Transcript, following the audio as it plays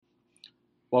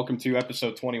Welcome to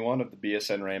episode 21 of the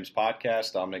BSN Rams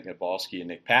podcast. I'm Nick Nabalski and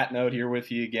Nick Patnode here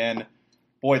with you again.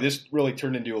 Boy, this really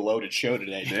turned into a loaded show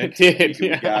today, Nick. It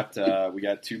did, We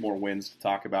got two more wins to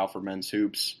talk about for men's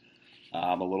hoops.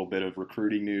 A little bit of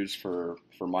recruiting news for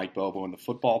Mike Bobo and the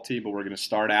football team, but we're going to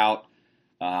start out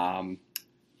a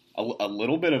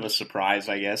little bit of a surprise,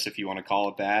 I guess, if you want to call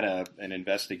it that, an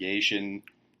investigation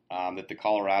that the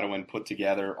Coloradoan put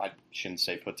together. I shouldn't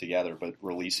say put together, but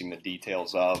releasing the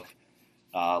details of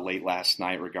late last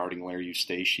night regarding Larry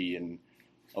Eustace and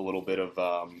a little bit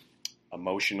of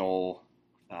emotional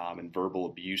and verbal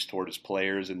abuse toward his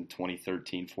players in the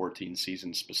 2013-14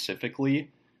 season specifically.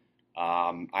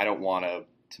 I don't want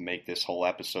to make this whole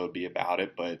episode be about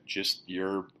it, but just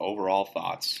your overall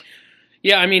thoughts.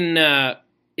 Yeah, I mean,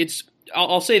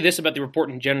 I'll say this about the report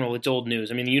in general. It's old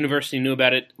news. I mean, the university knew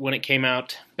about it when it came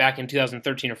out back in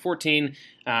 2013 or 14.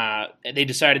 They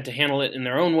decided to handle it in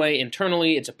their own way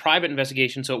internally. It's a private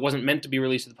investigation, so it wasn't meant to be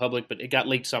released to the public, but it got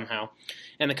leaked somehow.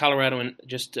 And the Coloradoan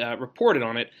just reported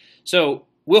on it. So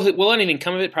will anything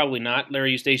come of it? Probably not.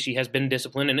 Larry Eustace has been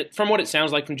disciplined, and from what it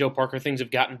sounds like from Joe Parker, things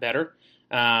have gotten better.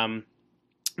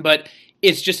 But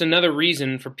it's just another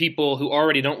reason for people who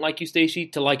already don't like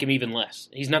Eustace to like him even less.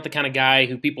 He's not the kind of guy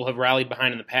who people have rallied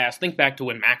behind in the past. Think back to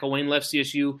when McElwain left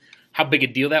CSU, how big a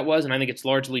deal that was, and I think it's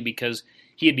largely because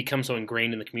he had become so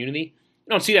ingrained in the community.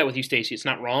 You don't see that with Eustace. It's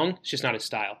not wrong. It's just not his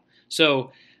style.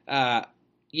 So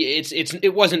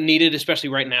it wasn't needed, especially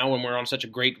right now when we're on such a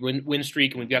great win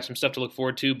streak and we've got some stuff to look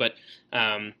forward to. But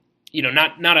not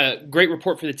a great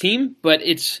report for the team. But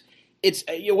it's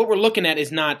what we're looking at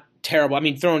is not terrible. I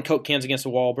mean, throwing Coke cans against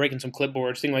the wall, breaking some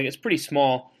clipboards, things like that. It's pretty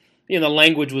small. The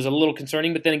language was a little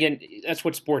concerning, but then again, that's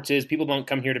what sports is. People don't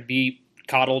come here to be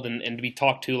coddled and to be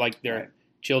talked to like they're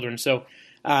children. So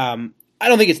I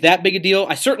don't think it's that big a deal.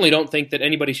 I certainly don't think that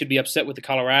anybody should be upset with the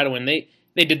Colorado, and they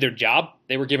did their job.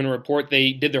 They were given a report.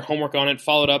 They did their homework on it,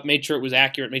 followed up, made sure it was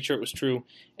accurate, made sure it was true,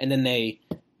 and then they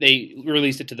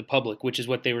released it to the public, which is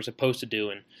what they were supposed to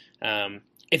do. And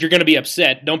if you're going to be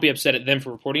upset, don't be upset at them for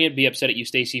reporting it. Be upset at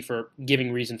Eustace for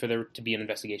giving reason for there to be an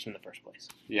investigation in the first place.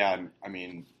 Yeah, I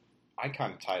mean, I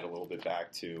kind of tied a little bit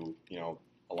back to,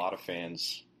 a lot of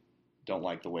fans don't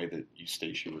like the way that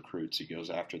Eustace recruits. He goes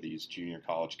after these junior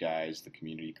college guys, the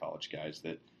community college guys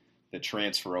that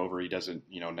transfer over. He doesn't,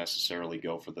 necessarily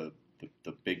go for the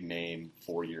big name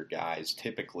 4-year guys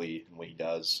typically. And when he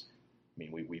does, I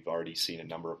mean, we've already seen a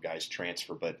number of guys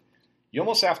transfer, but you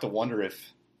almost have to wonder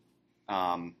if,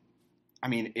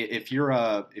 if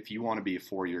you want to be a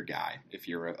 4-year guy, if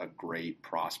you're a great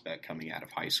prospect coming out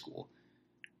of high school,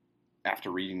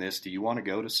 after reading this, do you want to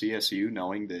go to CSU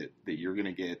knowing that you're going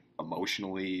to get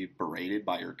emotionally berated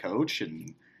by your coach?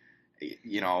 And,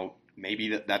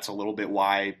 maybe that's a little bit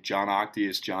why John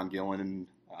Octius, John Gillen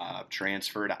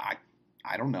transferred.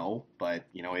 I don't know, but,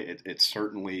 it's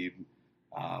certainly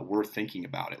worth thinking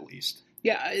about at least.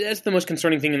 Yeah, that's the most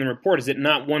concerning thing in the report is that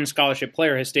not one scholarship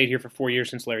player has stayed here for 4 years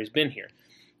since Larry's been here.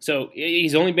 So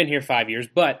he's only been here 5 years,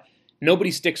 but nobody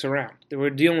sticks around.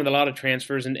 We're dealing with a lot of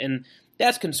transfers, and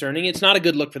that's concerning. It's not a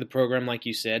good look for the program, like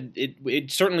you said.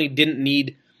 It certainly didn't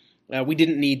need we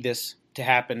didn't need this to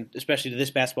happen, especially to this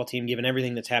basketball team, given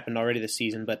everything that's happened already this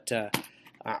season. But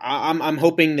I'm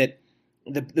hoping that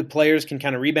the players can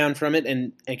kind of rebound from it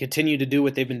and continue to do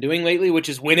what they've been doing lately, which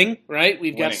is winning, right?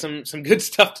 We've got some good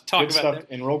stuff to talk about there.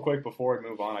 And real quick, before I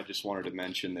move on, I just wanted to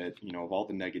mention that, of all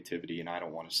the negativity, and I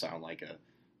don't want to sound like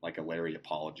a Larry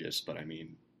apologist, but I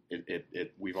mean,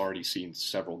 we've already seen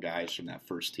several guys from that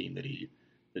first team that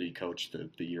he coached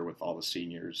the year with all the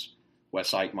seniors.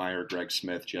 Wes Eichmeyer, Greg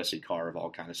Smith, Jesse Carr have all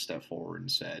kind of stepped forward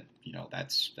and said,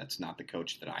 that's not the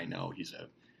coach that I know.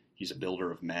 He's a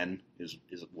builder of men, is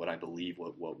what I believe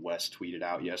what Wes tweeted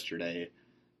out yesterday.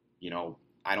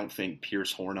 I don't think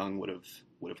Pierce Hornung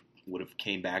would have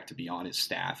came back to be on his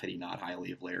staff had he not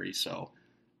highly of Larry. So,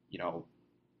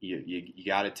 you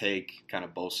got to take kind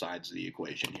of both sides of the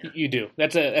equation here. You do.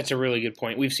 That's a really good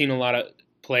point. We've seen a lot of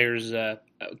players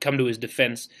come to his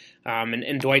defense,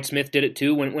 and Dwight Smith did it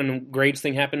too when the grades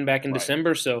thing happened back in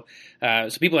December. So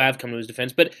people have come to his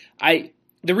defense, but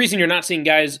the reason you're not seeing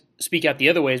guys speak out the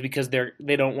other way is because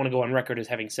they don't want to go on record as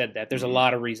having said that. There's a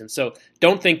lot of reasons. So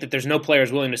don't think that there's no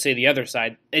players willing to say the other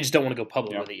side. They just don't want to go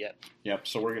public with it yet. Yep.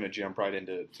 So we're going to jump right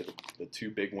into the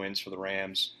two big wins for the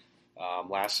Rams.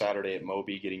 Last Saturday at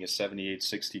Moby, getting a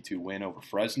 78-62 win over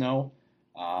Fresno,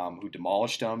 who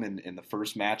demolished them in the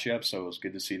first matchup. So it was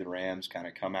good to see the Rams kind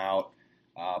of come out,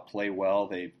 play well.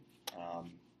 They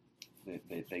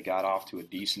got off to a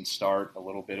decent start, a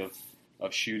little bit of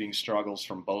shooting struggles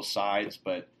from both sides,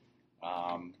 but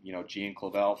Gian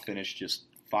Clavel finished just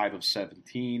 5 of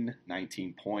 17,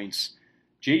 19 points.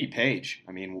 J.D. Page,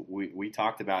 I mean, we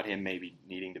talked about him maybe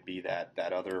needing to be that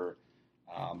other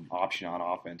option on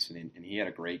offense, and he had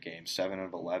a great game. 7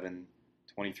 of 11,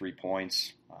 23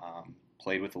 points,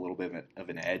 played with a little bit of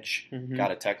an edge,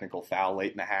 got a technical foul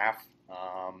late in the half.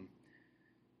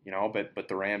 But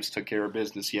the Rams took care of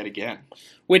business yet again.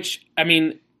 Which, I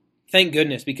mean, thank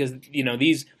goodness, because,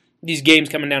 these games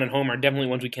coming down at home are definitely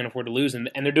ones we can't afford to lose, and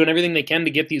they're doing everything they can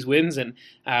to get these wins, and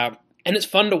it's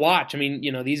fun to watch. I mean,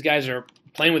 these guys are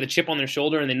playing with a chip on their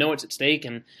shoulder, and they know it's at stake,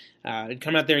 and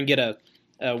come out there and get a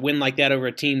win like that over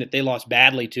a team that they lost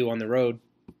badly to on the road,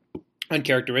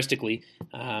 uncharacteristically,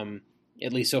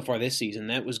 at least so far this season.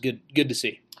 That was good to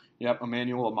see. Yep,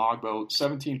 Emmanuel Amagbo,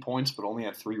 17 points, but only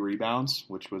had 3 rebounds,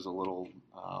 which was a little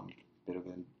bit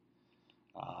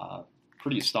of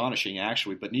pretty astonishing,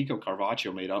 actually. But Nico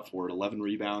Carvaccio made up for it. 11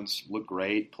 rebounds, looked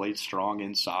great, played strong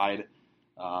inside.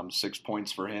 6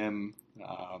 points for him.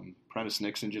 Prentice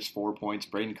Nixon just 4 points.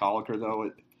 Braden Colliker, though,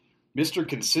 Mr.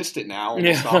 Consistent now,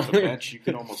 almost off the bench. You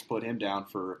could almost put him down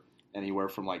for anywhere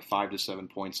from like 5 to 7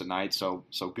 points a night. So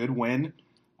good win.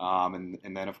 And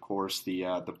then, of course,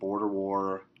 the border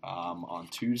war on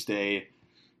Tuesday.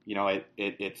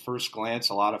 At first glance,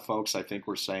 a lot of folks, I think,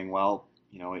 were saying, well,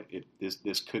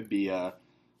 this could be a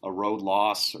road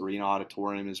loss. Arena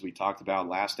Auditorium, as we talked about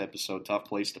last episode, tough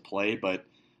place to play. But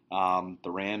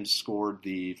the Rams scored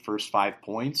the first 5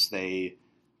 points. They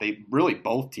really,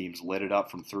 both teams lit it up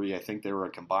from 3. I think they were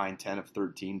a combined 10 of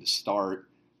 13 to start.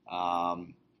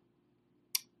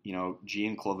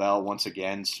 Gian Clavel once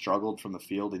again struggled from the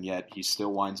field, and yet he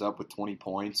still winds up with 20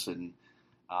 points. And,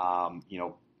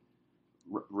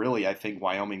 really, I think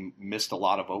Wyoming missed a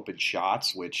lot of open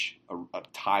shots, which a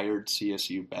tired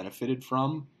CSU benefited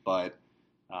from. But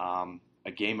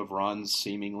a game of runs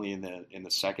seemingly in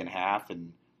the second half,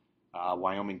 and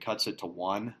Wyoming cuts it to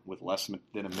 1 with less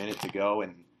than a minute to go.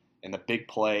 And the big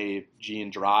play,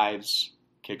 Gian drives,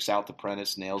 kicks out to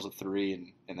Prentice, nails a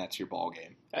 3, and that's your ball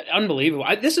game. Unbelievable.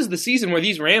 This is the season where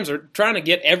these Rams are trying to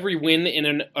get every win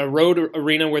in a road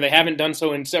arena where they haven't done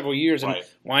so in several years. And right.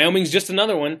 Wyoming's just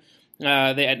another one.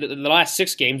 The last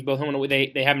 6 games, both home and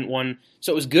away, they haven't won.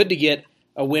 So it was good to get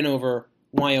a win over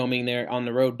Wyoming there on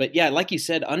the road. But yeah, like you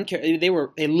said,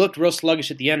 they looked real sluggish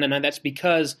at the end, and that's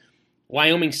because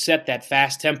Wyoming set that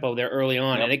fast tempo there early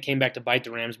on, and it came back to bite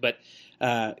the Rams. But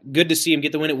good to see him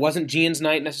get the win. It wasn't Gian's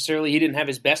night necessarily. He didn't have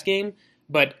his best game.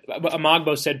 But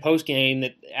Amagbo said post-game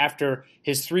that after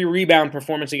his 3-rebound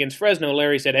performance against Fresno,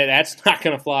 Larry said, hey, that's not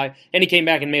going to fly. And he came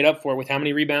back and made up for it with how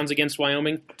many rebounds against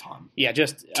Wyoming? A ton. Yeah,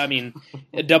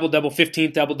 a double-double,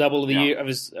 15th double-double of the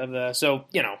year. So,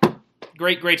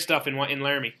 great stuff in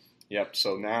Laramie. Yep,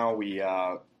 so now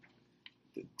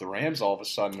the Rams all of a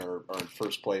sudden are in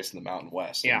first place in the Mountain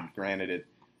West. Yeah. And granted,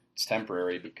 it's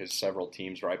temporary because several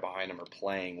teams right behind them are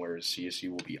playing, whereas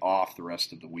CSU will be off the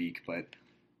rest of the week. But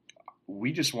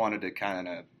we just wanted to kind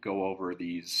of go over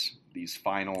these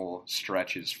final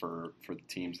stretches for the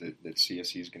teams that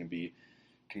CSU is going to be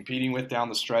competing with down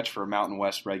the stretch for a Mountain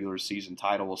West regular season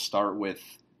title. We'll start with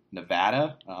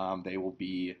Nevada. They will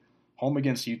be home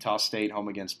against Utah State, home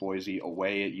against Boise,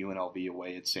 away at UNLV,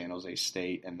 away at San Jose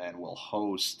State, and then we'll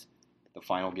host the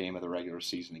final game of the regular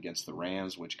season against the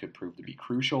Rams, which could prove to be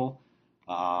crucial.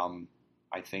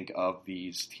 I think of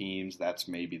these teams, that's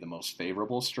maybe the most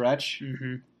favorable stretch.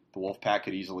 Mm-hmm. The Wolfpack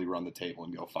could easily run the table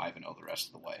and go 5-0 the rest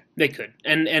of the way. They could,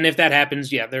 and if that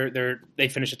happens, yeah, they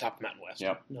finish atop the Mountain West.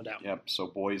 Yep, no doubt. Yep. So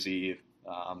Boise,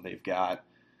 they've got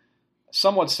a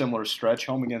somewhat similar stretch: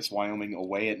 home against Wyoming,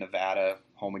 away at Nevada,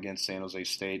 home against San Jose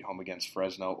State, home against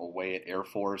Fresno, away at Air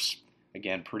Force.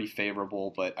 Again, pretty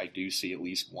favorable, but I do see at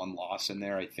least one loss in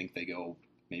there. I think they go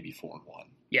maybe 4-1.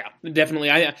 Yeah, definitely.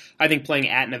 I think playing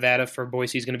at Nevada for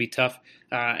Boise is going to be tough,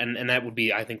 and that would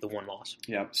be, I think, the one loss.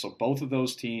 Yeah, so both of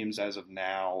those teams, as of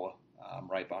now,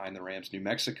 right behind the Rams. New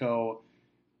Mexico,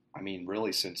 I mean,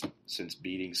 really since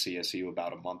beating CSU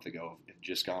about a month ago, have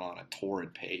just gone on a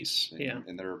torrid pace,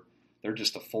 and they're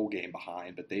just a full game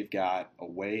behind. But they've got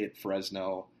away at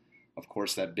Fresno, of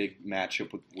course, that big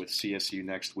matchup with CSU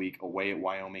next week, away at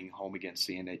Wyoming, home against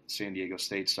San Diego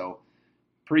State. So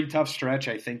pretty tough stretch.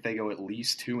 I think they go at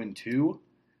least 2-2.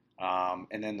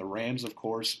 And then the Rams, of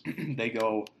course, they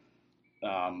go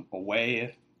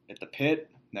away at the Pit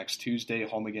next Tuesday,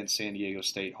 home against San Diego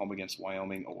State, home against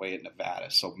Wyoming, away at Nevada.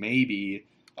 So maybe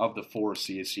of the 4,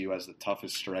 CSU has the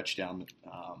toughest stretch down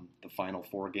the final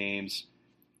 4 games.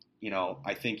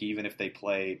 I think even if they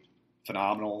play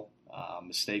phenomenal,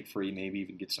 mistake-free, maybe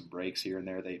even get some breaks here and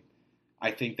there, I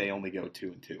think they only go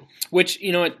 2-2. Which,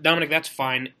 you know what, Dominic, that's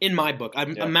fine in my book.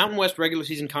 A Mountain West regular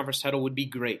season conference title would be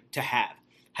great to have.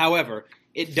 However,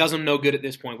 it does them no good at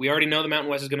this point. We already know the Mountain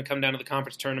West is going to come down to the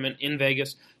conference tournament in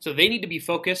Vegas, so they need to be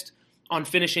focused on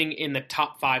finishing in the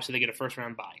top 5 so they get a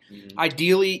first-round bye. Mm-hmm.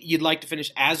 Ideally, you'd like to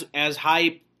finish as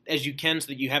high as you can so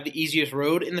that you have the easiest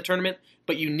road in the tournament,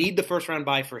 but you need the first-round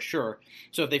bye for sure.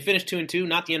 So if they finish 2-2,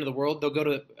 not the end of the world. They'll go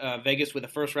to Vegas with a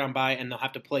first-round bye, and they'll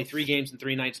have to play 3 games in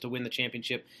 3 nights to win the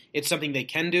championship. It's something they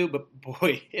can do, but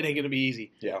boy, it ain't going to be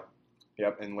easy. Yeah.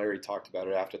 Yep, and Larry talked about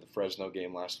it after the Fresno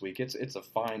game last week. It's a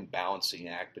fine balancing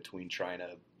act between trying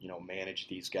to manage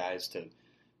these guys to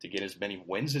get as many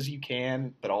wins as you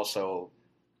can, but also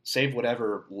save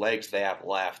whatever legs they have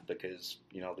left because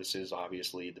this is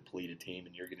obviously a depleted team,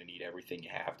 and you're going to need everything you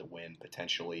have to win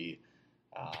potentially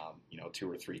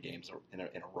 2 or 3 games in a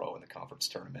row in the conference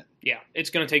tournament. Yeah, it's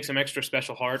going to take some extra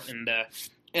special heart, and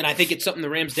I think it's something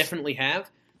the Rams definitely have.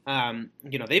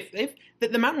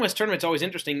 The Mountain West tournament's always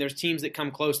interesting. There's teams that come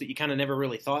close that you kind of never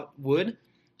really thought would.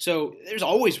 So there's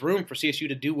always room for CSU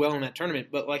to do well in that tournament.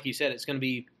 But like you said, it's going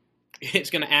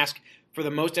to ask for the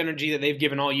most energy that they've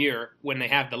given all year when they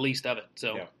have the least of it.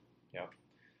 So yeah.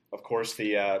 Of course,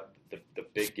 the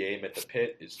big game at the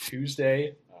Pit is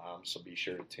Tuesday. So be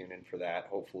sure to tune in for that.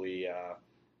 Hopefully,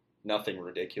 nothing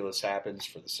ridiculous happens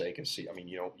for the sake of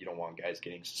you don't want guys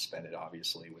getting suspended,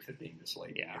 obviously, with it being this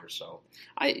late in the year. So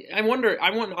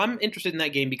I'm interested in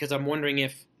that game because I'm wondering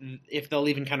if they'll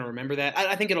even kind of remember that.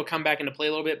 I think it'll come back into play a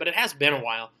little bit, but it has been a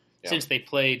while since they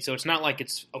played, so it's not like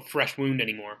it's a fresh wound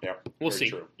anymore. Yeah, we'll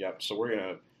see. True. Yep. So we're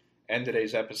gonna end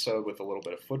today's episode with a little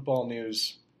bit of football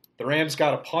news. The Rams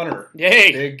got a punter.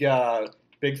 Yay!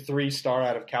 Big 3-star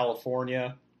out of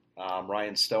California,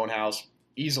 Ryan Stonehouse.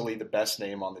 Easily the best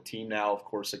name on the team now. Of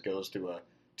course, it goes to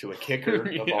a kicker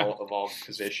of all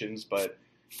positions. But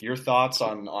your thoughts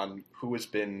on who has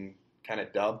been kind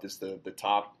of dubbed as the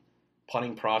top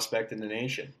punting prospect in the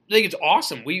nation? I think it's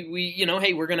awesome.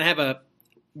 We're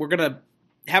gonna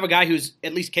have a guy who's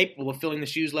at least capable of filling the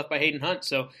shoes left by Hayden Hunt.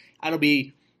 So that'll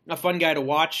be a fun guy to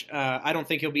watch. I don't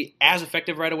think he'll be as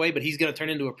effective right away, but he's going to turn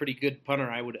into a pretty good punter,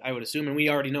 I would assume. And we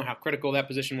already know how critical that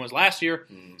position was last year,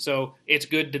 so it's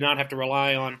good to not have to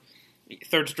rely on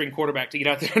third-string quarterback to get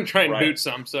out there and try and boot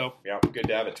some. So yeah, good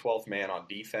to have a 12th man on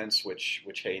defense, which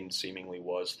Hayden seemingly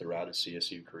was throughout his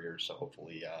CSU career. So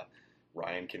hopefully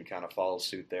Ryan can kind of follow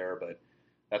suit there. But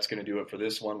that's going to do it for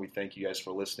this one. We thank you guys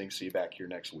for listening. See you back here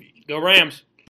next week. Go Rams!